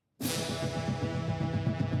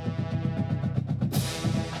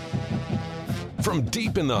From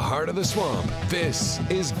deep in the heart of the swamp, this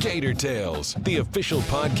is Gator Tales, the official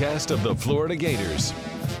podcast of the Florida Gators.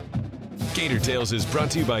 Gator Tales is brought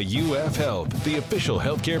to you by UF Health, the official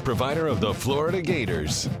healthcare provider of the Florida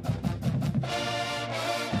Gators.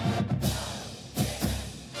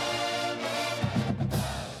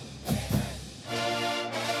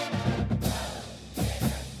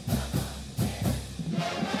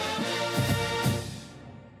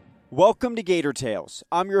 Welcome to Gator Tales.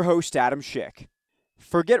 I'm your host, Adam Schick.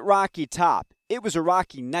 Forget Rocky Top. It was a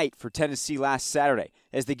rocky night for Tennessee last Saturday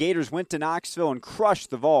as the Gators went to Knoxville and crushed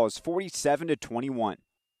the Vols 47-21.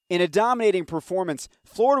 In a dominating performance,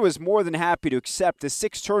 Florida was more than happy to accept the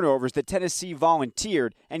 6 turnovers that Tennessee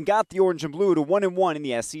volunteered and got the Orange and Blue to 1-1 in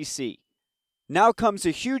the SEC. Now comes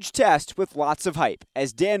a huge test with lots of hype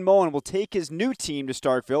as Dan Mullen will take his new team to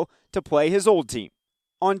Starkville to play his old team.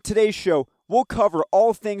 On today's show, we'll cover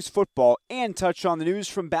all things football and touch on the news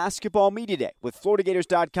from Basketball Media Day with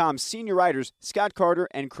FloridaGators.com's senior writers Scott Carter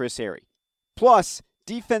and Chris Harry. Plus,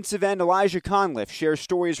 defensive end Elijah Conliffe shares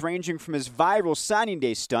stories ranging from his viral signing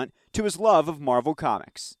day stunt to his love of Marvel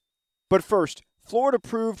Comics. But first, Florida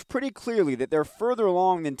proved pretty clearly that they're further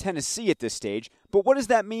along than Tennessee at this stage, but what does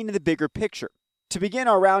that mean in the bigger picture? To begin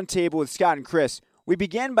our roundtable with Scott and Chris, we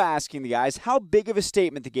began by asking the guys how big of a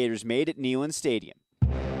statement the Gators made at Neyland Stadium.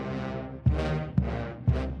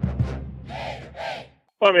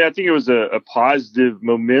 Well, I mean, I think it was a positive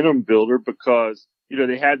momentum builder because,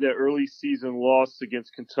 they had that early season loss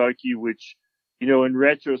against Kentucky, which, in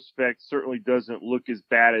retrospect certainly doesn't look as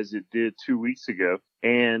bad as it did 2 weeks ago.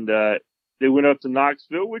 And they went up to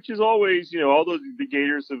Knoxville, which is always, although the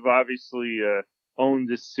Gators have obviously owned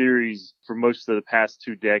this series for most of the past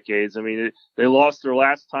 2 decades. I mean, they lost their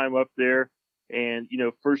last time up there. And,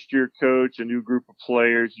 first year coach, a new group of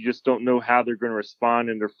players, you just don't know how they're going to respond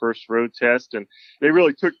in their first road test. And they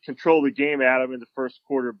really took control of the game out of them in the first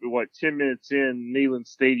quarter. But 10 minutes in, Neyland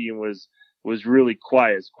Stadium was really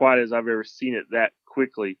quiet as I've ever seen it that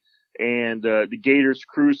quickly. And the Gators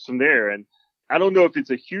cruised from there. And I don't know if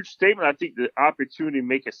it's a huge statement. I think the opportunity to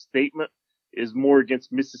make a statement is more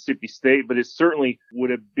against Mississippi State, but it certainly would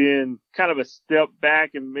have been kind of a step back,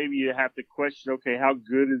 and maybe you have to question, okay, how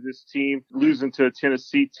good is this team losing to a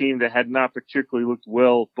Tennessee team that had not particularly looked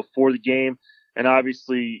well before the game? And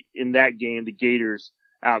obviously in that game, the Gators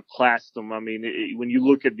outclassed them. I mean, when you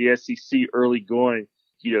look at the SEC early going,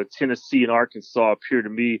 Tennessee and Arkansas appear to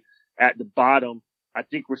me at the bottom. I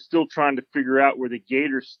think we're still trying to figure out where the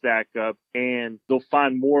Gators stack up, and they'll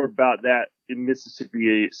find more about that in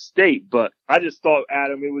Mississippi State. But I just thought,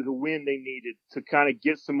 Adam, it was a win they needed to kind of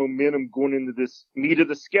get some momentum going into this meat of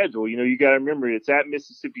the schedule. You got to remember, it's at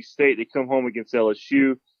Mississippi State. They come home against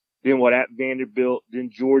LSU, then at Vanderbilt, then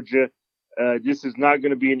Georgia. This is not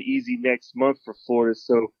going to be an easy next month for Florida.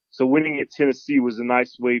 So winning at Tennessee was a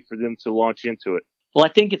nice way for them to launch into it. Well, I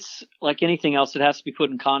think it's like anything else. It has to be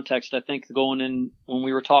put in context. I think going in when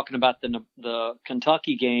we were talking about the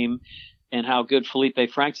Kentucky game and how good Felipe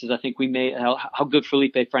Franks is, I think we made how good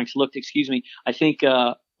Felipe Franks looked. I think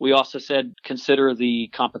we also said consider the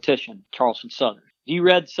competition, Charleston Southern. You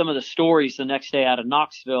read some of the stories the next day out of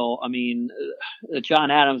Knoxville. I mean,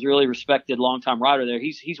 John Adams, really respected longtime writer there.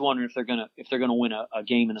 He's wondering if they're gonna win a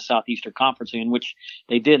game in the Southeastern Conference, in which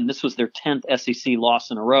they did. And this was their 10th SEC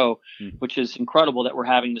loss in a row, which is incredible that we're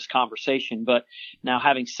having this conversation. But now,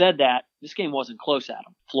 having said that, this game wasn't close,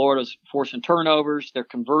 Adam. Florida's forcing turnovers. They're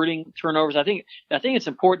converting turnovers. I think it's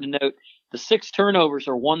important to note the 6 turnovers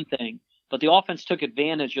are one thing, but the offense took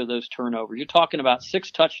advantage of those turnovers. You're talking about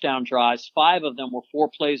 6 touchdown drives. 5 of them were 4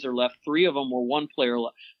 plays or less. 3 of them were one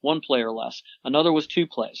player less. Another was 2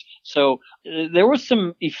 plays. So there were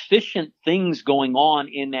some efficient things going on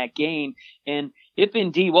in that game. And if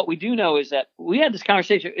indeed, what we do know is that we had this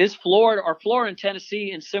conversation, are Florida and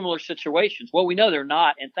Tennessee in similar situations? Well, we know they're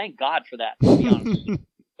not, and thank God for that, to be honest with you.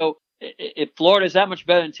 So if Florida is that much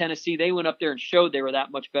better than Tennessee, they went up there and showed they were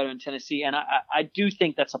that much better than Tennessee. And I do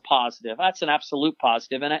think that's a positive. That's an absolute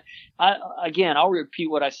positive. And again, I'll repeat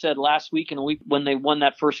what I said last week when they won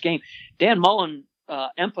that first game. Dan Mullen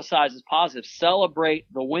emphasizes positive.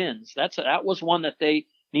 Celebrate the wins. That was one that they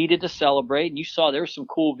needed to celebrate. And you saw there was some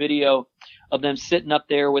cool video of them sitting up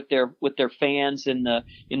there with their fans in the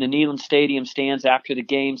Neyland Stadium stands after the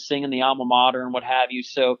game, singing the alma mater and what have you.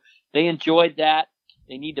 So they enjoyed that.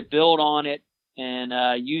 They need to build on it and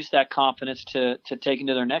use that confidence to take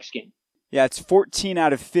into their next game. Yeah, it's 14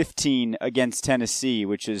 out of 15 against Tennessee,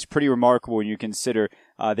 which is pretty remarkable when you consider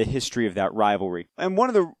the history of that rivalry. And one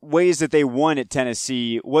of the ways that they won at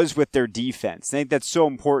Tennessee was with their defense. I think that's so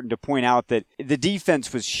important to point out that the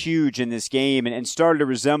defense was huge in this game and started to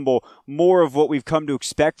resemble more of what we've come to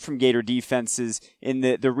expect from Gator defenses in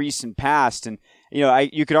the recent past. And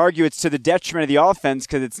you could argue it's to the detriment of the offense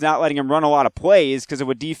because it's not letting them run a lot of plays because of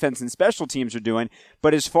what defense and special teams are doing.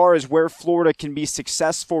 But as far as where Florida can be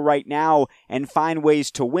successful right now and find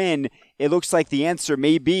ways to win, it looks like the answer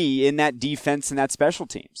may be in that defense and that special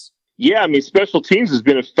teams. Yeah, I mean, special teams has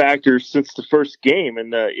been a factor since the first game,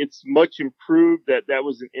 and it's much improved. That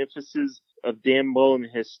was an emphasis of Dan Mullen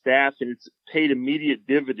and his staff, and it's paid immediate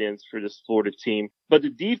dividends for this Florida team. But the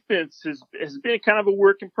defense has been kind of a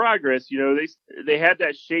work in progress. They had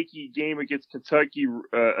that shaky game against Kentucky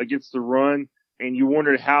against the run, and you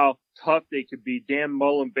wondered how tough they could be. Dan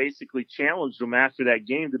Mullen basically challenged them after that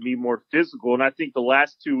game to be more physical, and I think the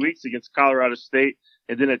last 2 weeks against Colorado State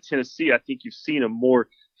and then at Tennessee, I think you've seen a more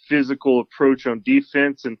physical approach on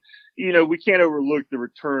defense. And, we can't overlook the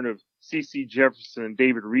return of C.C. Jefferson and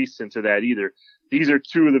David Reese into that either. These are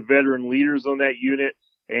two of the veteran leaders on that unit.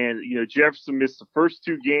 And, Jefferson missed the first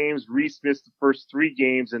 2 games. Reese missed the first 3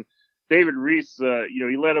 games. And David Reese,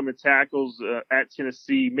 he led them in tackles at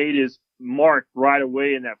Tennessee, made his mark right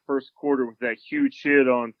away in that first quarter with that huge hit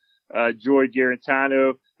on Joey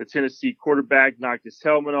Garantano. The Tennessee quarterback knocked his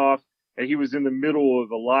helmet off, and he was in the middle of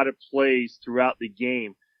a lot of plays throughout the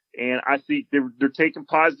game. And I think they're taking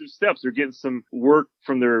positive steps. They're getting some work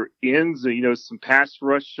from their ends. Some pass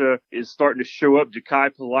rush is starting to show up.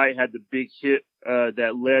 Ja'Kai Polite had the big hit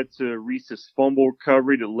that led to Reese's fumble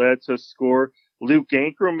recovery that led to a score. Luke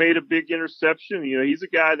Ankrum made a big interception. He's a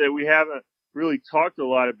guy that we haven't really talked a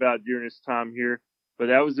lot about during his time here, but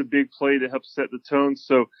that was a big play that helped set the tone.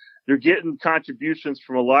 So they're getting contributions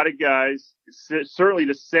from a lot of guys. Certainly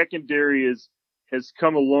the secondary has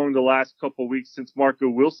come along the last couple of weeks since Marco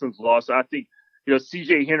Wilson's loss. I think,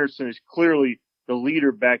 C.J. Henderson is clearly the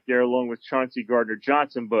leader back there along with Chauncey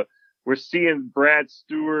Gardner-Johnson, but we're seeing Brad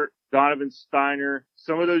Stewart, Donovan Steiner,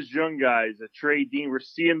 some of those young guys, Trey Dean, we're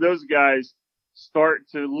seeing those guys start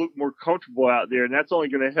to look more comfortable out there, and that's only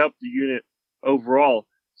going to help the unit overall.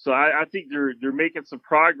 So I think they're making some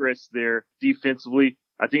progress there defensively.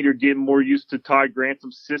 I think they're getting more used to Todd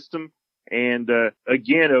Grantham's system. And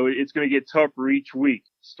again, it's going to get tougher each week,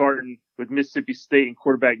 starting with Mississippi State and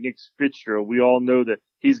quarterback Nick Fitzgerald. We all know that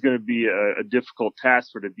he's going to be a difficult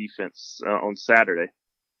task for the defense on Saturday.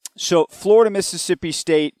 So Florida, Mississippi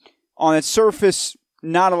State, on its surface,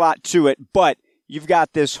 not a lot to it, but you've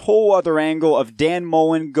got this whole other angle of Dan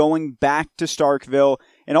Mullen going back to Starkville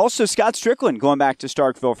and also Scott Strickland going back to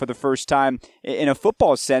Starkville for the first time in a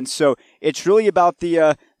football sense. So it's really about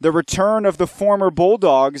the return of the former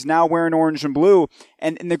Bulldogs now wearing orange and blue.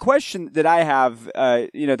 And the question that I have,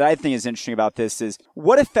 that I think is interesting about this is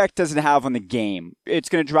what effect does it have on the game? It's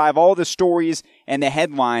going to drive all the stories and the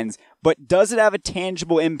headlines, but does it have a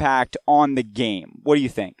tangible impact on the game? What do you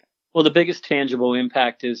think? Well, the biggest tangible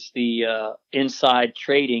impact is the inside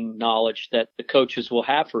trading knowledge that the coaches will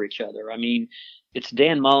have for each other. I mean, it's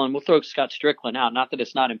Dan Mullen. We'll throw Scott Strickland out. Not that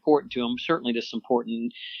it's not important to him. Certainly this is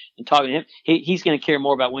important. And talking to him, he's going to care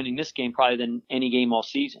more about winning this game probably than any game all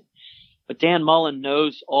season. But Dan Mullen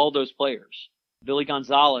knows all those players. Billy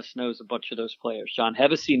Gonzalez knows a bunch of those players. John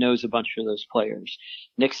Hevesy knows a bunch of those players.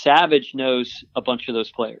 Nick Savage knows a bunch of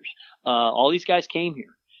those players. All these guys came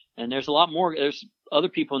here. And there's a lot more. There's other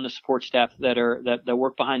people in the support staff that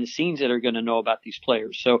work behind the scenes that are going to know about these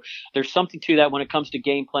players. So there's something to that when it comes to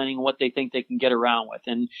game planning and what they think they can get around with.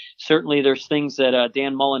 And certainly there's things that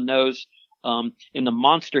Dan Mullen knows in the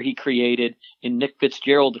monster he created in Nick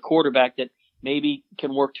Fitzgerald, the quarterback, that maybe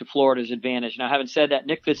can work to Florida's advantage. Now, having said that,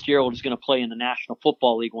 Nick Fitzgerald is going to play in the National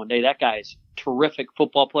Football League one day. That guy is a terrific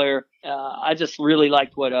football player. I just really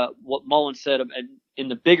liked what Mullen said in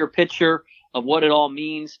the bigger picture of what it all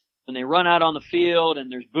means. When they run out on the field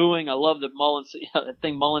and there's booing, I love that that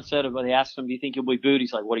thing Mullen said about, they asked him, do you think he'll be booed?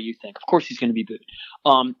 He's like, what do you think? Of course he's going to be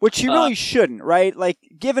booed. Which he really shouldn't, right? Like,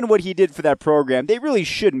 given what he did for that program, they really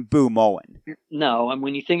shouldn't boo Mullen. No, and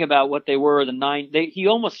when you think about what they were, he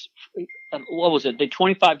almost, what was it? They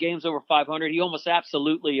 25 games over 500. He almost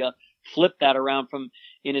absolutely flipped that around from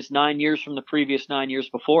in his 9 years from the previous 9 years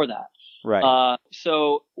before that. Right.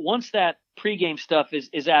 So once that pregame stuff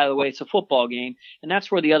is out of the way, it's a football game, and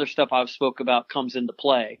that's where the other stuff I've spoke about comes into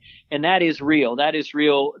play. And that is real. That is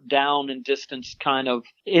real down and distance kind of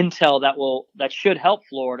intel that should help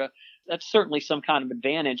Florida. That's certainly some kind of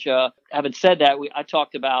advantage. Having said that, I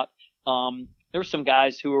talked about there were some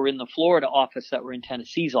guys who were in the Florida office that were in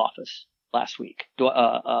Tennessee's office last week.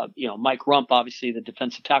 Mike Rump, obviously the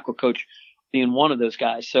defensive tackle coach, being one of those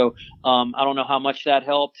guys. So I don't know how much that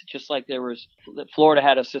helped. Just like Florida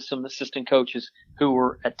had assistant coaches who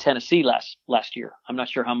were at Tennessee last year. I'm not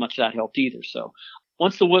sure how much that helped either. So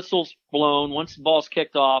once the whistle's blown, once the ball's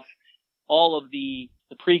kicked off, all of the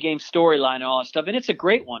pregame storyline and all that stuff, and it's a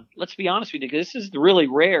great one. Let's be honest with you, because this is really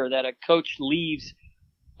rare that a coach leaves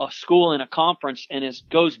a school in a conference and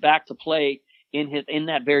goes back to play in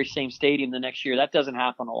that very same stadium the next year. That doesn't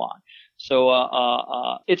happen a lot.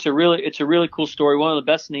 So it's a really cool story. One of the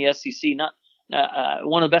best in the SEC,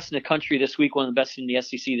 one of the best in the country this week, one of the best in the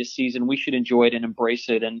SEC this season. We should enjoy it and embrace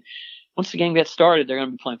it. And once the game gets started, they're going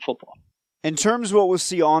to be playing football. In terms of what we'll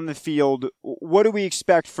see on the field, what do we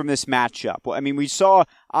expect from this matchup? Well, I mean, we saw,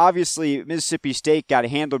 obviously, Mississippi State got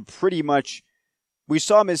handled pretty much. We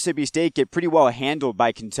saw Mississippi State get pretty well handled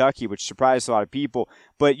by Kentucky, which surprised a lot of people.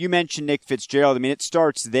 But you mentioned Nick Fitzgerald. I mean, it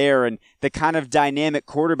starts there, and the kind of dynamic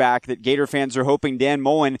quarterback that Gator fans are hoping Dan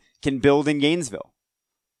Mullen can build in Gainesville.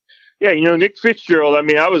 Yeah, Nick Fitzgerald, I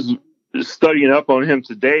mean, I was studying up on him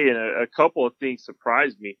today, and a couple of things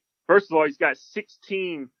surprised me. First of all, he's got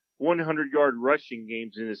 16 100-yard rushing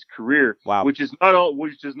games in his career, wow, which is not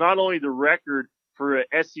only the record for an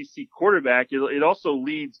SEC quarterback, it also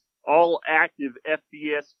leads all active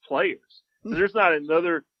FBS players. So there's not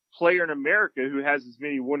another player in America who has as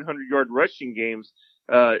many 100-yard rushing games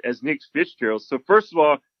as Nick Fitzgerald. So first of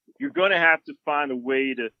all, you're going to have to find a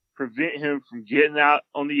way to prevent him from getting out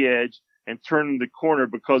on the edge and turning the corner,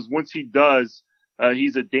 because once he does,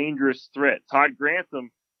 he's a dangerous threat. Todd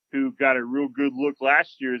Grantham, who got a real good look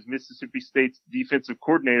last year as Mississippi State's defensive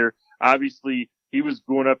coordinator, obviously he was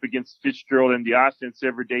going up against Fitzgerald in the offense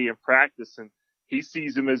every day in practice, and he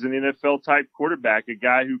sees him as an NFL-type quarterback, a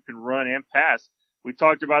guy who can run and pass. We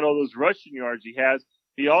talked about all those rushing yards he has.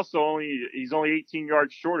 He's only 18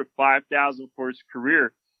 yards short of 5,000 for his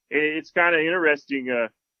career. It's kind of interesting.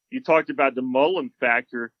 You talked about the Mullen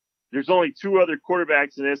factor. There's only two other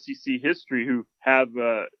quarterbacks in SEC history who have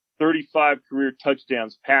 35 career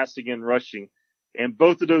touchdowns passing and rushing. And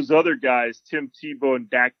both of those other guys, Tim Tebow and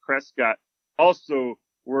Dak Prescott, also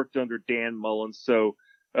worked under Dan Mullen. So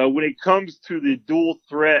when it comes to the dual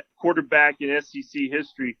threat quarterback in SEC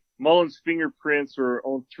history, Mullen's fingerprints are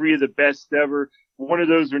on three of the best ever. One of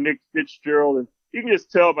those are Nick Fitzgerald. And you can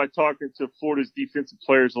just tell by talking to Florida's defensive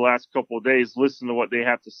players the last couple of days, listen to what they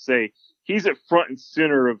have to say. He's at front and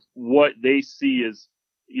center of what they see as,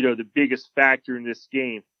 the biggest factor in this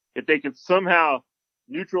game. If they can somehow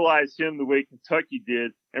neutralize him the way Kentucky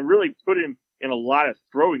did and really put him in a lot of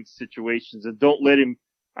throwing situations and don't let him,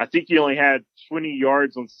 I think he only had 20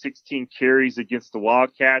 yards on 16 carries against the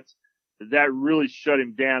Wildcats. That really shut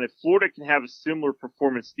him down. If Florida can have a similar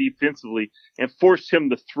performance defensively and force him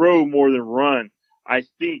to throw more than run, I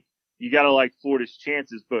think you got to like Florida's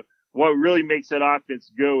chances. But what really makes that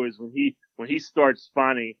offense go is when he starts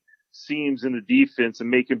finding seams in the defense and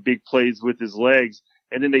making big plays with his legs,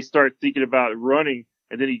 and then they start thinking about running,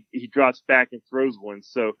 and then he drops back and throws one.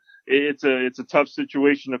 So it's a tough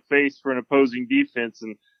situation to face for an opposing defense,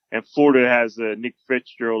 and Florida has Nick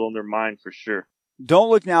Fitzgerald on their mind for sure.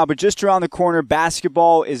 Don't look now, but just around the corner,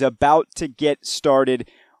 basketball is about to get started,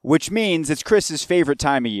 which means it's Chris's favorite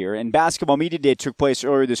time of year. And Basketball Media Day took place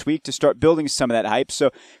earlier this week to start building some of that hype.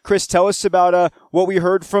 So, Chris, tell us about what we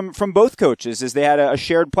heard from both coaches as they had a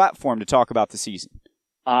shared platform to talk about the season.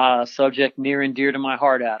 Subject near and dear to my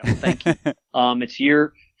heart, Adam. Thank you. It's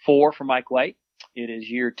year 4 for Mike White. It is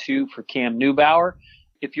year 2 for Cam Newbauer.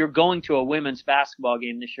 If you're going to a women's basketball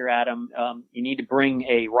game this year, Adam, you need to bring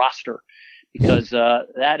a roster, because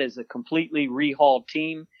that is a completely rehauled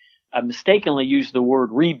team. I mistakenly used the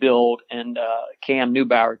word rebuild, and Cam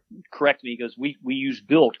Newbauer corrected me. He goes, we use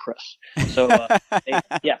build, Chris. So,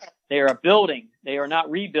 yes, they are a building. They are not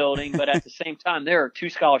rebuilding, but at the same time, there are 2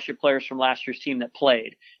 scholarship players from last year's team that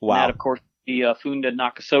played. Wow. And that, of course, Funda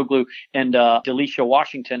Nakasoglu and Delisha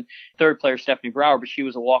Washington. Third player, Stephanie Brower, but she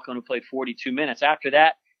was a walk-on who played 42 minutes. After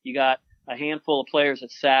that, you got a handful of players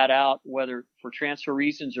that sat out, whether for transfer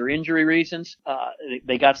reasons or injury reasons.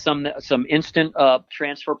 They got some instant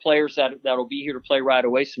transfer players that'll be here to play right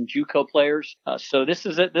away, some JUCO players. So this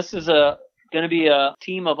is going to be a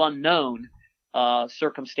team of unknown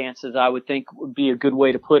circumstances, I would think would be a good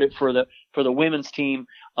way to put it for the women's team.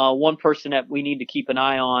 One person that we need to keep an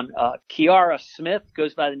eye on, Kiara Smith,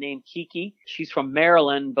 goes by the name Kiki. She's from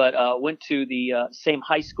Maryland, but went to the same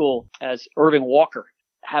high school as Irving Walker.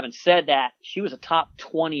 Having said that, she was a top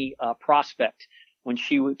 20 prospect when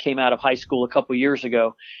she came out of high school a couple years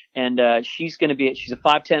ago. And she's a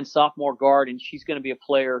 5'10" sophomore guard, and she's going to be a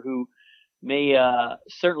player who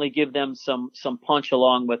certainly give them some punch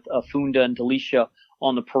along with Funda and Delisha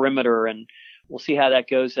on the perimeter. And we'll see how that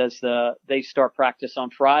goes as they start practice on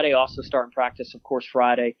Friday. Also starting practice, of course,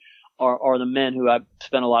 Friday are the men who I've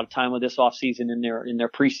spent a lot of time with this offseason in their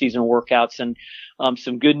preseason workouts. And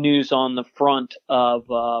some good news on the front of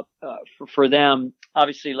for them.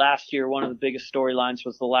 Obviously, last year, one of the biggest storylines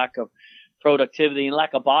was the lack of productivity and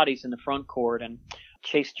lack of bodies in the front court. And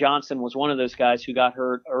Chase Johnson was one of those guys who got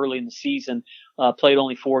hurt early in the season, played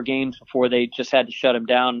only 4 games before they just had to shut him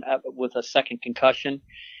down with a second concussion.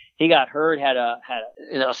 He got hurt, had a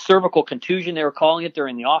cervical contusion, they were calling it,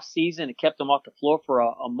 during the off season. It kept him off the floor for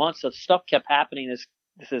a month. So stuff kept happening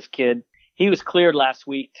to this kid. He was cleared last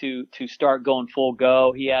week to start going full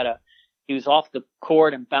go. He was off the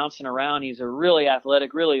court and bouncing around. He's a really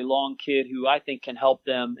athletic, really long kid who I think can help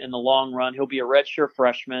them in the long run. He'll be a redshirt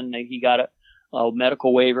freshman. He got a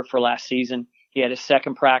medical waiver for last season. He had his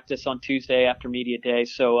second practice on Tuesday after media day.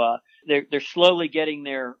 So they're slowly getting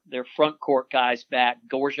their front court guys back.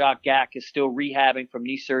 Gorjak Gak is still rehabbing from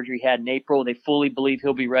knee surgery he had in April. They fully believe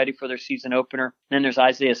he'll be ready for their season opener. Then there's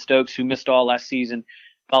Isaiah Stokes, who missed all last season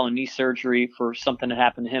following knee surgery for something that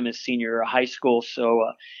happened to him his senior year of high school. So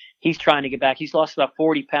he's trying to get back. He's lost about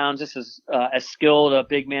 40 pounds. This is as skilled a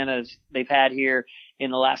big man as they've had here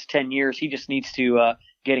in the last 10 years. He just needs to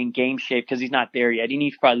get in game shape because he's not there yet. He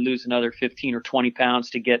needs to probably lose another 15 or 20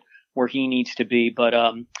 pounds to get where he needs to be. But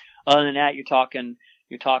other than that, you're talking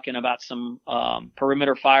about some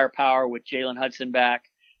perimeter firepower with Jalen Hudson back,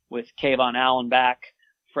 with Kayvon Allen back.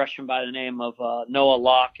 Freshman by the name of Noah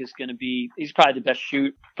Locke is going to be – he's probably the best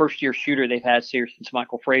first-year shooter they've had here since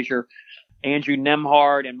Michael Frazier. Andrew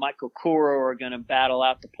Nembhard and Michael Kuro are going to battle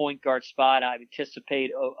out the point guard spot. I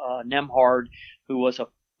anticipate Nembhard, who is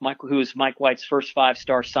Mike White's first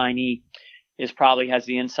 5-star signee, probably has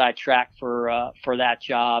the inside track for that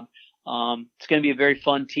job. It's going to be a very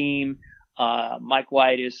fun team. Mike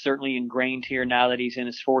White is certainly ingrained here now that he's in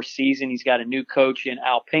his 4th season. He's got a new coach in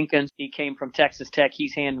Al Pinkins. He came from Texas Tech.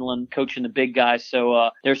 He's coaching the big guys. So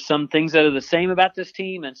there's some things that are the same about this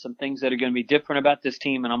team and some things that are going to be different about this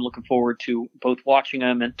team. And I'm looking forward to both watching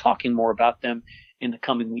them and talking more about them in the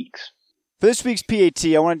coming weeks. For this week's PAT,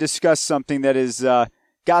 I want to discuss something that is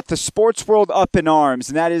got the sports world up in arms,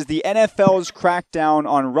 and that is the NFL's crackdown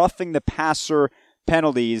on roughing the passer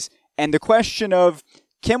penalties and the question of,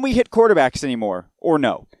 can we hit quarterbacks anymore or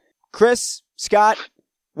no? Chris, Scott,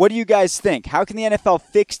 what do you guys think? How can the NFL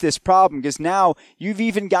fix this problem? Because now you've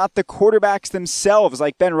even got the quarterbacks themselves,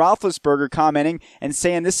 like Ben Roethlisberger, commenting and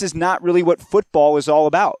saying this is not really what football is all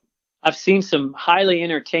about. I've seen some highly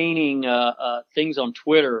entertaining things on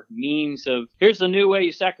Twitter, memes of, here's the new way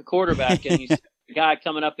you sack a quarterback, and he's a guy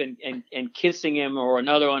coming up and kissing him, or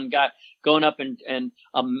another one got going up and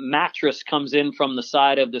a mattress comes in from the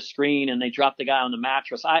side of the screen and they drop the guy on the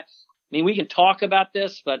mattress. I mean, we can talk about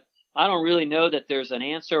this, but I don't really know that there's an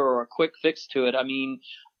answer or a quick fix to it. I mean,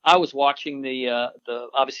 I was watching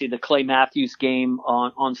obviously the Clay Matthews game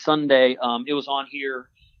on Sunday. It was on here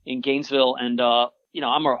in Gainesville, and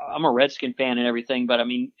I'm a Redskin fan and everything, but I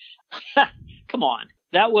mean, come on.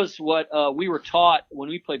 That was what we were taught when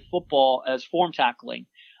we played football as form tackling.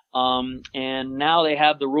 And now they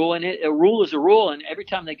have the rule, and a rule is a rule. And every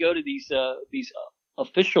time they go to these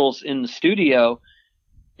officials in the studio,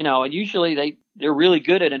 and usually they're really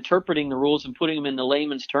good at interpreting the rules and putting them in the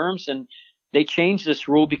layman's terms. And they changed this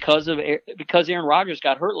rule because Aaron Rodgers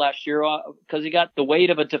got hurt last year, because he got the weight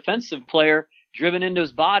of a defensive player driven into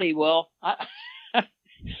his body. Well,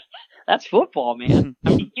 that's football, man.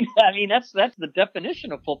 I mean, that's the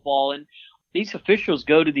definition of football. And these officials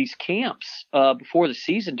go to these camps before the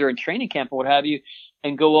season, during training camp or what have you,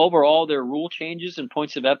 and go over all their rule changes and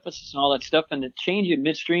points of emphasis and all that stuff. And the change in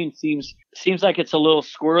midstream seems like it's a little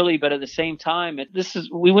squirrely, but at the same time,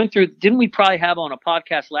 we went through. Didn't we probably have on a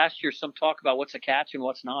podcast last year some talk about what's a catch and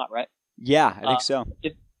what's not, right? Yeah, I think so.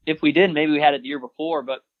 If we didn't, maybe we had it the year before,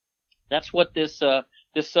 but that's what this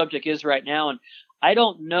subject is right now. And I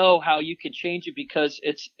don't know how you could change it because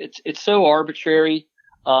it's so arbitrary.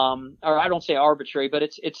 Or I don't say arbitrary, but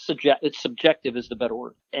it's subjective is the better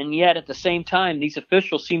word. And yet at the same time, these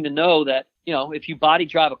officials seem to know that, if you body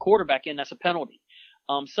drive a quarterback in, that's a penalty.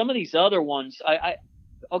 Some of these other ones,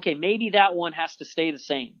 okay, maybe that one has to stay the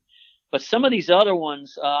same. But some of these other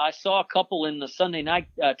ones, I saw a couple in the Sunday night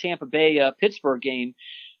Tampa Bay Pittsburgh game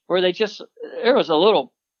where there was a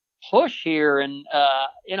little push here, and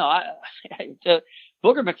Booger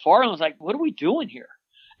McFarland was like, "What are we doing here?"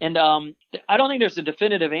 And I don't think there's a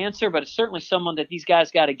definitive answer, but it's certainly someone that these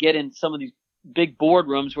guys got to get in some of these big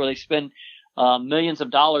boardrooms where they spend millions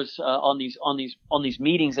of dollars on these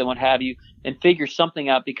meetings and what have you, and figure something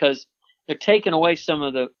out. Because they're taking away some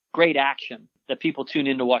of the great action that people tune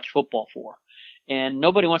in to watch football for. And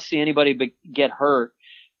nobody wants to see anybody get hurt.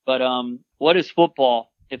 But what is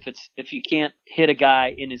football if you can't hit a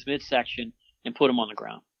guy in his midsection and put him on the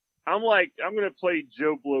ground? I'm going to play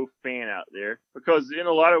Joe Blow fan out there because in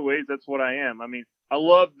a lot of ways, that's what I am. I mean, I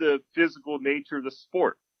love the physical nature of the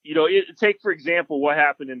sport. You know, take, for example, what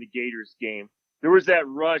happened in the Gators game. There was that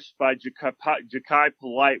rush by Ja'Kai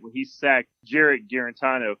Polite when he sacked Jarrett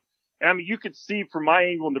Guarantano. And I mean, you could see from my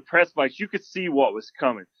angle in the press box, you could see what was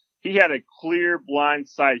coming. He had a clear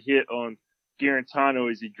blindside hit on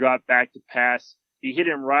Guarantano as he dropped back to pass. He hit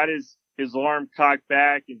him right as his arm cocked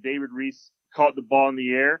back and David Reese caught the ball in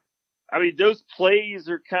the air. I mean, those plays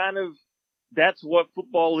are that's what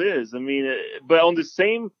football is. I mean, but on the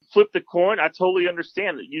same flip the coin, I totally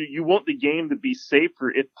understand that you want the game to be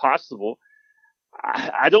safer if possible.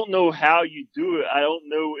 I don't know how you do it. I don't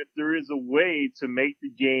know if there is a way to make the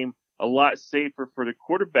game a lot safer for the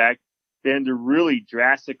quarterback than to really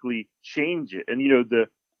drastically change it. And,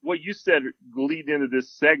 what you said lead into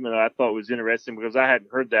this segment I thought was interesting because I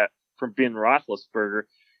hadn't heard that from Ben Roethlisberger.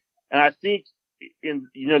 And I think in,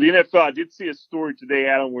 the NFL, I did see a story today,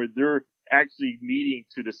 Adam, where they're actually meeting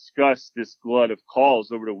to discuss this glut of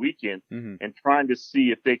calls over the weekend and trying to see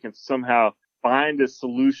if they can somehow find a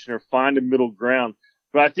solution or find a middle ground.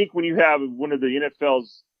 But I think when you have one of the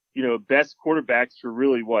NFL's, best quarterbacks for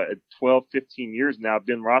really 12, 15 years now,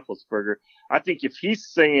 Ben Roethlisberger, I think if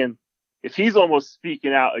he's almost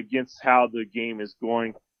speaking out against how the game is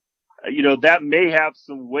going, that may have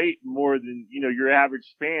some weight more than, your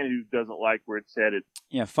average fan who doesn't like where it's headed.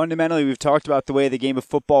 Yeah, fundamentally, we've talked about the way the game of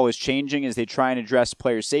football is changing as they try and address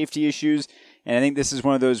player safety issues. And I think this is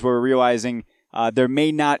one of those where we're realizing there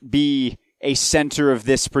may not be a center of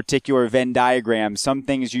this particular Venn diagram. Some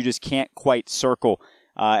things you just can't quite circle.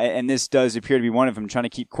 And this does appear to be one of them, trying to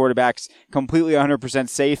keep quarterbacks completely 100%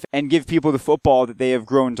 safe and give people the football that they have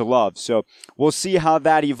grown to love. So we'll see how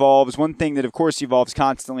that evolves. One thing that, of course, evolves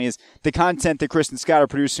constantly is the content that Chris and Scott are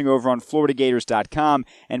producing over on FloridaGators.com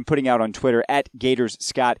and putting out on Twitter at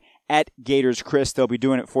GatorsScott, at GatorsChris. They'll be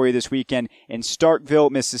doing it for you this weekend in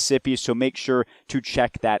Starkville, Mississippi, so make sure to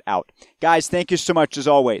check that out. Guys, thank you so much as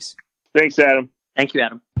always. Thanks, Adam. Thank you,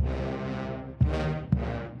 Adam.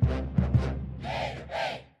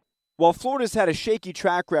 While Florida's had a shaky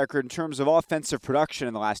track record in terms of offensive production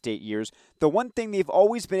in the last 8 years, the one thing they've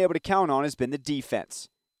always been able to count on has been the defense.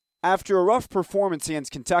 After a rough performance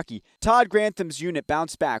against Kentucky, Todd Grantham's unit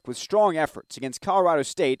bounced back with strong efforts against Colorado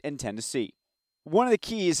State and Tennessee. One of the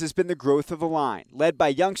keys has been the growth of the line, led by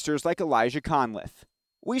youngsters like Elijah Conliffe.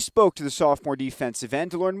 We spoke to the sophomore defensive end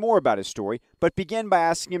to learn more about his story, but began by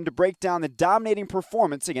asking him to break down the dominating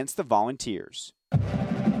performance against the Volunteers.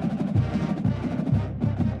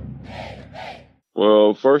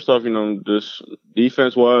 Well, first off, just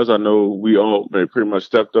defense-wise, I know we all pretty much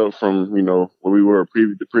stepped up from, where we were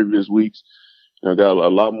the previous weeks. Got a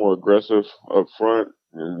lot more aggressive up front,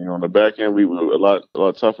 and on the back end we were a lot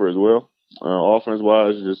tougher as well.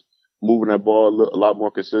 Offense-wise, just moving that ball a lot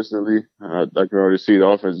more consistently. I can already see the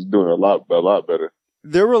offense is doing a lot better.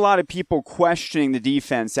 There were a lot of people questioning the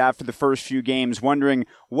defense after the first few games, wondering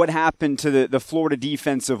what happened to the Florida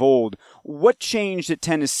defense of old. What changed at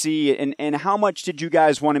Tennessee, and how much did you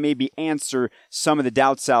guys want to maybe answer some of the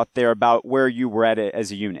doubts out there about where you were at it as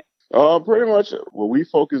a unit? Pretty much what we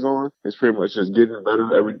focus on is pretty much just getting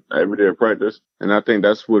better every day of practice. And I think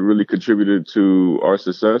that's what really contributed to our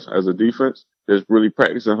success as a defense. Just really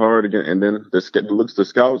practicing hard again, and then the looks the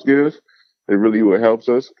scouts give, it really what helps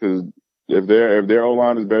us, because if their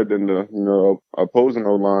O-line is better than the opposing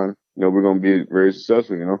O-line, we're going to be very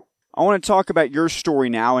successful, I want to talk about your story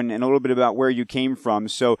now and a little bit about where you came from.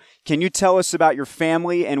 So can you tell us about your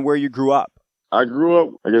family and where you grew up? I grew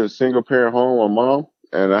up, a single parent home with mom,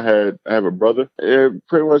 and I have a brother.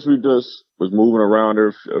 Pretty much we just was moving around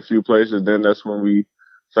there a few places. Then that's when we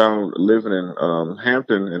found living in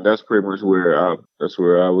Hampton, and that's pretty much where I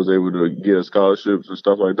was able to get scholarships and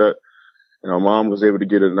stuff like that. And my mom was able to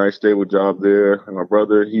get a nice stable job there. And my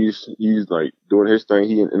brother, he's like doing his thing.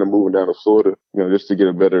 He ended up moving down to Florida, just to get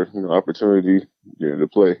a better opportunity to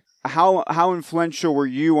play. How influential were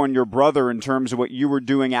you on your brother in terms of what you were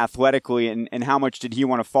doing athletically, and how much did he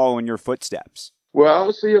want to follow in your footsteps? Well, I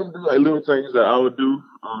would see him do little things that I would do.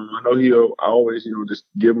 I know I always just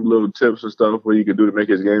give him little tips and stuff what he could do to make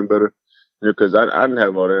his game better. Because I didn't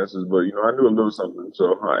have all the answers, but I knew a little something.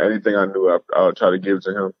 So anything I knew, I would try to give to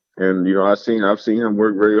him. And I've seen him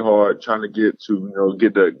work very hard trying to get to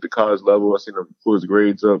get the college level. I've seen him pull his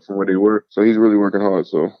grades up from where they were. So he's really working hard.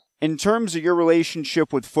 So in terms of your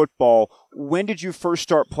relationship with football, when did you first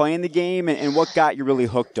start playing the game, and what got you really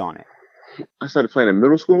hooked on it? I started playing in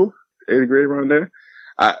middle school, 8th grade around there.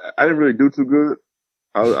 I didn't really do too good.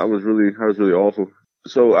 I was really awful.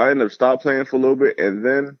 So I ended up stopped playing for a little bit, and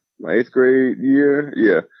then my 8th grade year,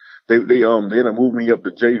 they ended up moving me up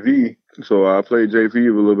to JV. So I played JV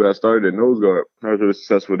a little bit. I started at nose guard. I was really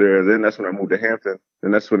successful there. And then that's when I moved to Hampton,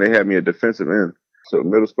 and that's when they had me at defensive end. So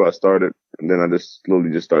middle school I started, and then I just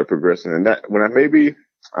slowly just started progressing. And that when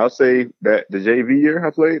I'll say that the JV year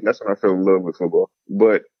I played, that's when I fell in love with football.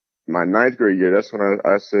 But my 9th grade year, that's when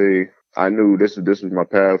I say I knew this was my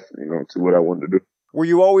path, to what I wanted to do. Were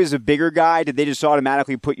you always a bigger guy? Did they just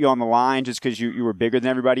automatically put you on the line just because you were bigger than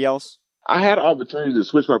everybody else? I had opportunities to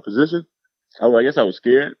switch my position. I guess I was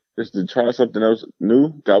scared just to try something else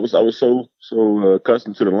new. I was so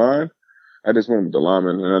accustomed to the line. I just went with the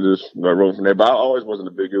lineman, and I just rode from there. But I always wasn't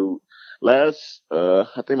a big dude. I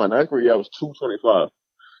think my 9th grade year, I was 225.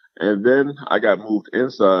 And then I got moved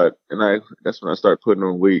inside, and that's when I started putting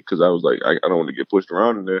on weight because I was like, I don't want to get pushed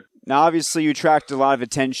around in there. Now, obviously, you attracted a lot of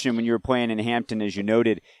attention when you were playing in Hampton, as you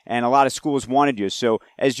noted, and a lot of schools wanted you. So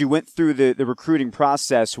as you went through the recruiting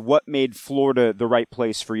process, what made Florida the right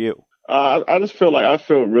place for you? I just feel like I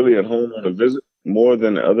felt really at home on a visit more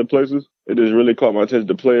than the other places. It just really caught my attention.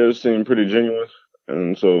 The players seemed pretty genuine,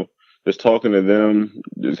 and so just talking to them,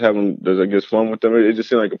 just having, I guess, fun with them, it just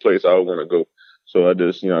seemed like a place I would want to go. So I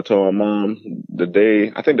just, I told my mom the day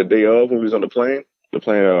of when we was on the plane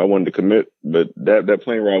I wanted to commit, but that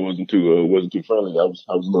plane ride wasn't too friendly. I was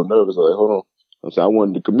a little nervous. I was like, hold on. I said, I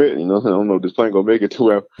wanted to commit, I don't know if this plane gonna make it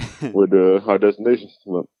to our destination.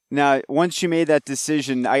 But, now, once you made that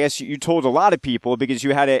decision, I guess you told a lot of people because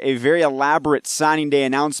you had a very elaborate signing day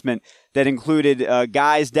announcement that included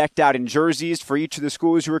guys decked out in jerseys for each of the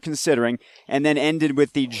schools you were considering, and then ended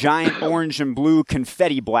with the giant orange and blue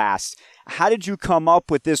confetti blast. How did you come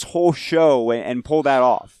up with this whole show and pull that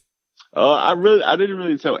off? I didn't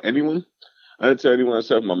really tell anyone. I didn't tell anyone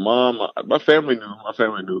except my mom. My family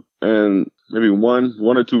knew, and maybe one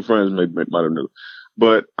or two friends might have knew.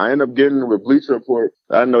 But I ended up getting with Bleacher Report.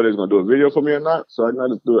 I didn't know they was gonna do a video for me or not, so I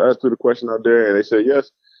just threw the question out there, and they said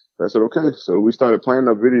yes. I said okay. So we started planning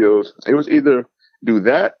up videos. It was either do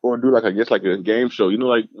that or do like a game show.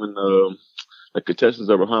 Like when like contestants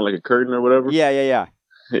are behind like a curtain or whatever. Yeah.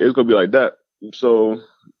 It was gonna be like that. So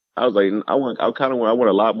I was like, I want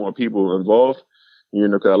a lot more people involved,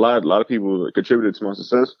 because a lot of people contributed to my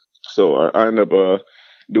success. So I ended up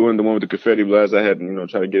doing the one with the confetti blast. I had, trying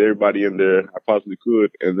to get everybody in there I possibly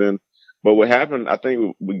could. And then, but what happened, I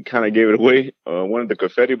think we kind of gave it away. One of the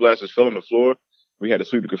confetti blasters fell on the floor. We had to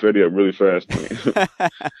sweep the confetti up really fast.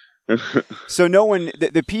 So no one,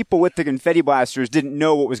 the people with the confetti blasters didn't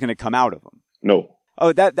know what was going to come out of them. No.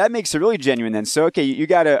 Oh, that makes it really genuine then. So, okay, you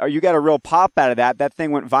got a real pop out of that. That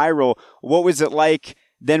thing went viral. What was it like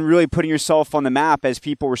then really putting yourself on the map as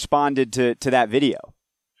people responded to that video?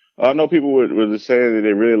 I know people were just saying that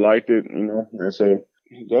they really liked it, and saying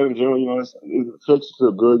that in general, it feels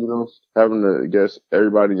good, having to, I guess,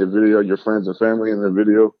 everybody in your video, your friends and family in the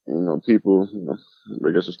video, people,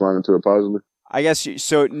 I guess, responding to it positively. I guess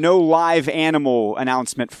so. No live animal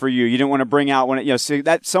announcement for you. You didn't want to bring out one. So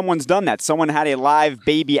that someone's done that. Someone had a live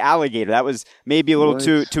baby alligator. That was maybe a little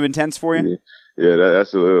too intense for you. Yeah,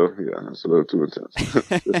 that's a little too intense.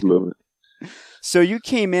 Just a little bit. So you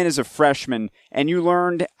came in as a freshman and you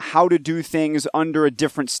learned how to do things under a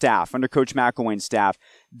different staff, under Coach McElwain's staff.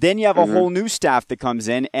 Then you have a whole new staff that comes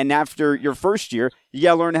in, and after your first year, you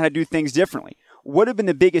got to learn how to do things differently. What have been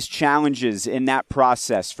the biggest challenges in that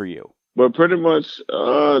process for you? But pretty much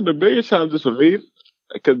the biggest challenges for me,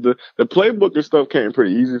 because the playbook and stuff came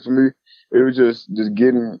pretty easy for me. It was just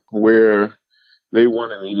getting where they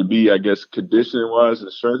wanted me to be, I guess, conditioning-wise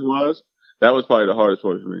and strength-wise. That was probably the hardest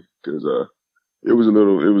part for me because it was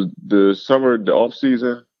the summer, the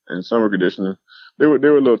off-season and summer conditioning. They were a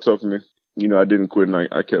little tough for me. I didn't quit and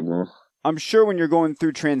I kept going. I'm sure when you're going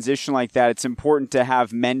through transition like that, it's important to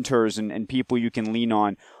have mentors and people you can lean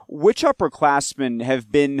on. Which upperclassmen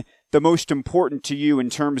have been the most important to you in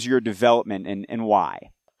terms of your development and why?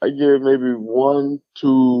 I give maybe one,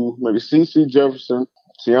 two, maybe CeCe Jefferson,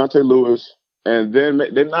 Keontae Lewis, and then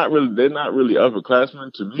they're not really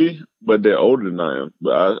upperclassmen to me, but they're older than I am.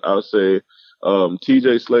 But I'll say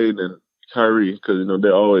TJ Slade and Kyrie, because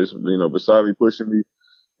they're always beside me, pushing me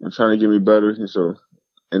and trying to get me better.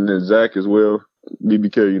 And then Zach as well.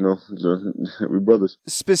 BBK, we're brothers.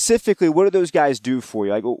 Specifically, what do those guys do for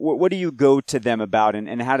you? Like, what do you go to them about,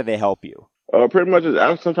 and how do they help you? Pretty much,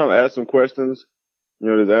 sometimes I ask them questions.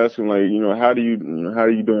 Just ask them like, how are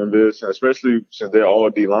you doing this? And especially since they're all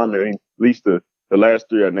D linemen. At least the last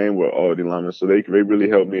three I named were all D linemen, so they really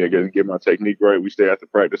help me, I guess, get my technique right. We stay after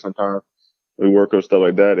practice sometimes We work on stuff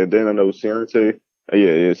like that. And then I know Ciante,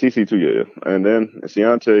 CC too, yeah. And then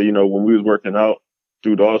Ciante, you know, when we was working out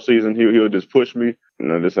through the off season, he'll just push me.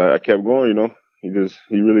 And I kept going, you know. He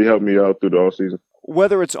really helped me out through the off season.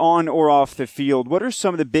 Whether it's on or off the field, what are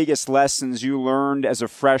some of the biggest lessons you learned as a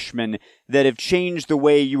freshman that have changed the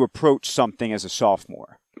way you approach something as a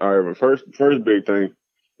sophomore? All right, but first big thing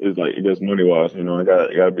is like, I guess money-wise, you know, I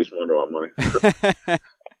gotta be smarter on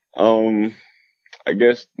money. I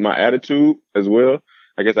guess my attitude as well.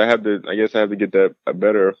 I guess I have to get that a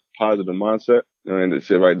better positive mindset. And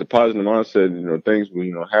it's right, the positive mindset, you know, things will,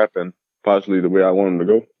 you know, happen possibly the way I want them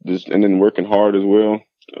to go. And then working hard as well.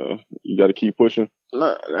 You got to keep pushing.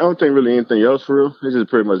 I don't think really anything else for real. It's just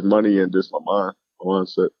pretty much money and just my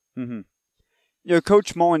mindset. Mm-hmm. You know,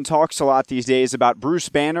 Coach Mullen talks a lot these days about Bruce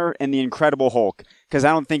Banner and the Incredible Hulk, because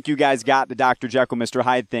I don't think you guys got the Dr. Jekyll, Mr.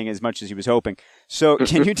 Hyde thing as much as he was hoping. So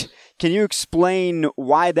can you explain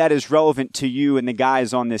why that is relevant to you and the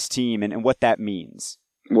guys on this team and what that means?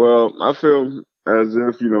 Well, I feel as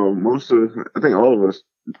if, you know, I think all of us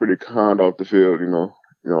are pretty kind off the field, you know.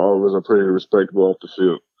 You know, all of us are pretty respectable off the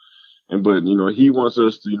field. But, you know, he wants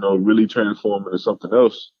us to, you know, really transform into something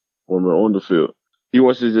else when we're on the field. He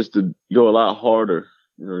wants us just to go a lot harder,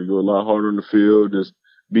 you know, go a lot harder in the field, just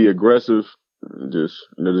be aggressive, and just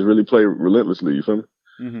really play relentlessly, you feel me?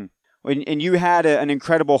 Mm-hmm. And you had an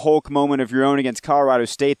Incredible Hulk moment of your own against Colorado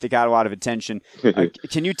State that got a lot of attention.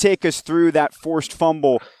 Can you take us through that forced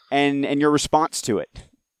fumble and your response to it?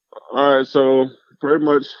 All right, so pretty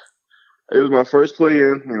much it was my first play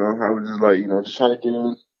in. You know, I was just like, you know, just trying to get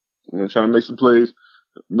in, you know, trying to make some plays.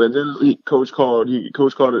 But then coach called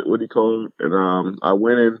it what he called, and I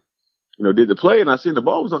went in, you know, did the play, and I seen the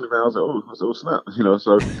ball was on the ground. I was like, oh snap, you know.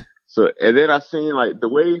 So and then I seen like the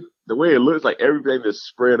way it looks like everything just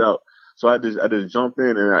spread out. So I just jumped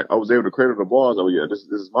in and I was able to cradle the ball. I was like, oh yeah, this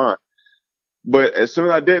is mine. But as soon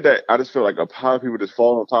as I did that, I just felt like a pile of people just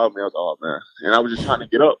falling on top of me. I was like, oh man, and I was just trying to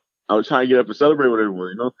get up. I was trying to get up and celebrate with everyone,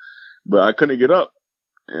 you know, but I couldn't get up.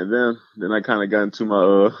 And then I kind of got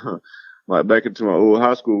into back into my old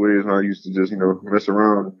high school ways when I used to just, you know, mess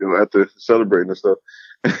around, you know, after celebrating and stuff.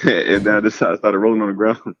 And then I started rolling on the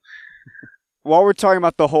ground. While we're talking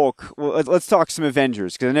about the Hulk, let's talk some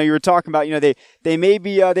Avengers, because I know you were talking about, you know, they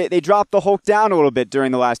maybe they dropped the Hulk down a little bit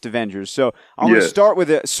during the last Avengers. So I'm going to start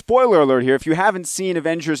with a spoiler alert here. If you haven't seen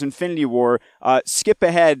Avengers Infinity War, skip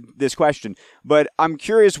ahead this question. But I'm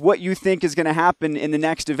curious what you think is going to happen in the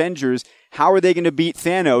next Avengers. How are they going to beat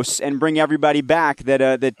Thanos and bring everybody back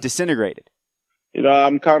that disintegrated? You know,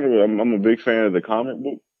 I'm a big fan of the comic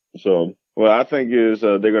book. So what I think is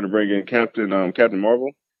they're going to bring in Captain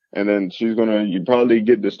Marvel. And then you probably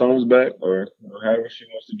get the stones back, or however she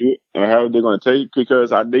wants to do it, or however they're going to take,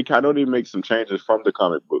 because I know they make some changes from the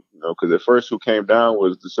comic book, you know, because at first who came down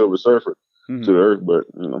was the Silver Surfer to the Earth, but,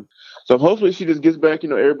 you know. So hopefully she just gets back, you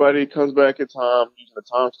know, everybody comes back in time using the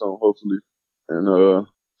time stone, hopefully. And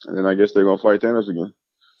then I guess they're going to fight Thanos again.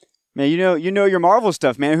 Man, you know your Marvel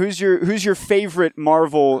stuff, man. Who's your favorite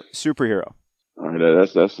Marvel superhero? All right,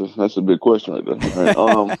 that's a big question right there.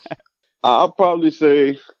 All right, I'll probably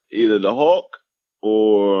say either the Hulk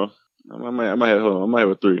or I might have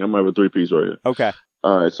a three. I might have a three-piece right here. Okay.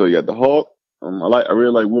 All right. So yeah, the Hulk. I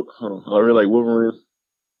really like Wolverine.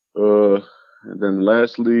 And then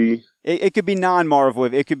lastly, it could be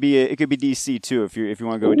non-Marvel. It could be DC too. If you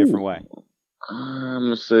want to go a different way. I'm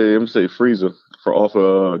gonna say Frieza off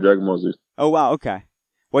Dragon Ball Z. Oh wow. Okay.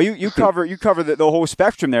 Well, you cover the whole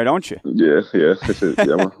spectrum there, don't you? Yeah.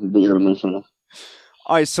 I'm a big anime fan.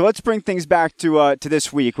 All right, so let's bring things back to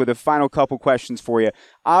this week with a final couple questions for you.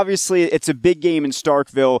 Obviously, it's a big game in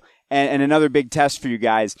Starkville and another big test for you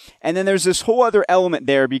guys. And then there's this whole other element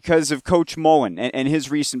there because of Coach Mullen and his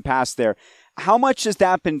recent past there. How much has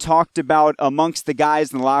that been talked about amongst the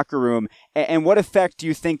guys in the locker room, and what effect do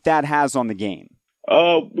you think that has on the game?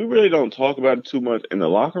 We really don't talk about it too much in the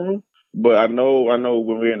locker room, but I know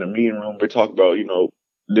when we're in the meeting room, we talk about, you know,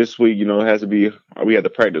 this week, you know, we had to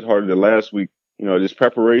practice harder than last week. You know, this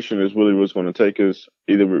preparation is really what's going to take us.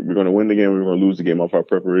 Either we're going to win the game or we're going to lose the game off our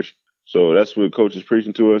preparation. So that's what coach is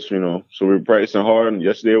preaching to us, you know. So we're practicing hard. And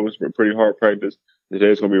yesterday was a pretty hard practice. Today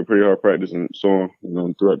it's going to be a pretty hard practice, and so on, you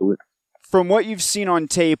know, throughout the week. From what you've seen on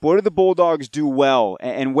tape, what do the Bulldogs do well,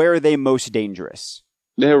 and where are they most dangerous?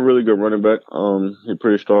 They have a really good running back. He's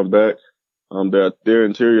pretty strong back. Their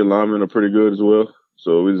interior linemen are pretty good as well.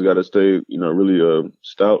 So we just got to stay, you know, really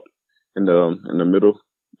stout in the middle,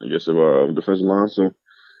 I guess, of our defensive line. So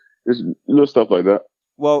it's little stuff like that.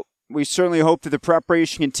 Well, we certainly hope that the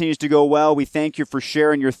preparation continues to go well. We thank you for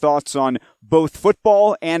sharing your thoughts on both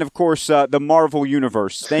football and, of course, the Marvel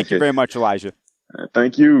Universe. Thank you very much, Elijah.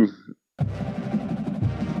 Thank you.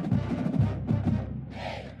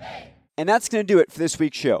 And that's going to do it for this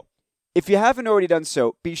week's show. If you haven't already done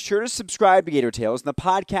so, be sure to subscribe to Gator Tales in the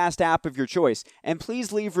podcast app of your choice, and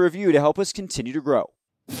please leave a review to help us continue to grow.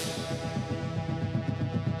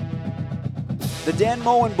 The Dan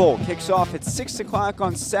Mullen Bowl kicks off at 6 o'clock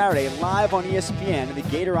on Saturday live on ESPN and the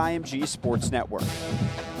Gator IMG Sports Network.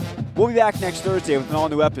 We'll be back next Thursday with an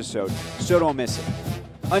all-new episode, so don't miss it.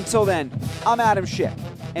 Until then, I'm Adam Schick,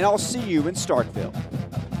 and I'll see you in Starkville.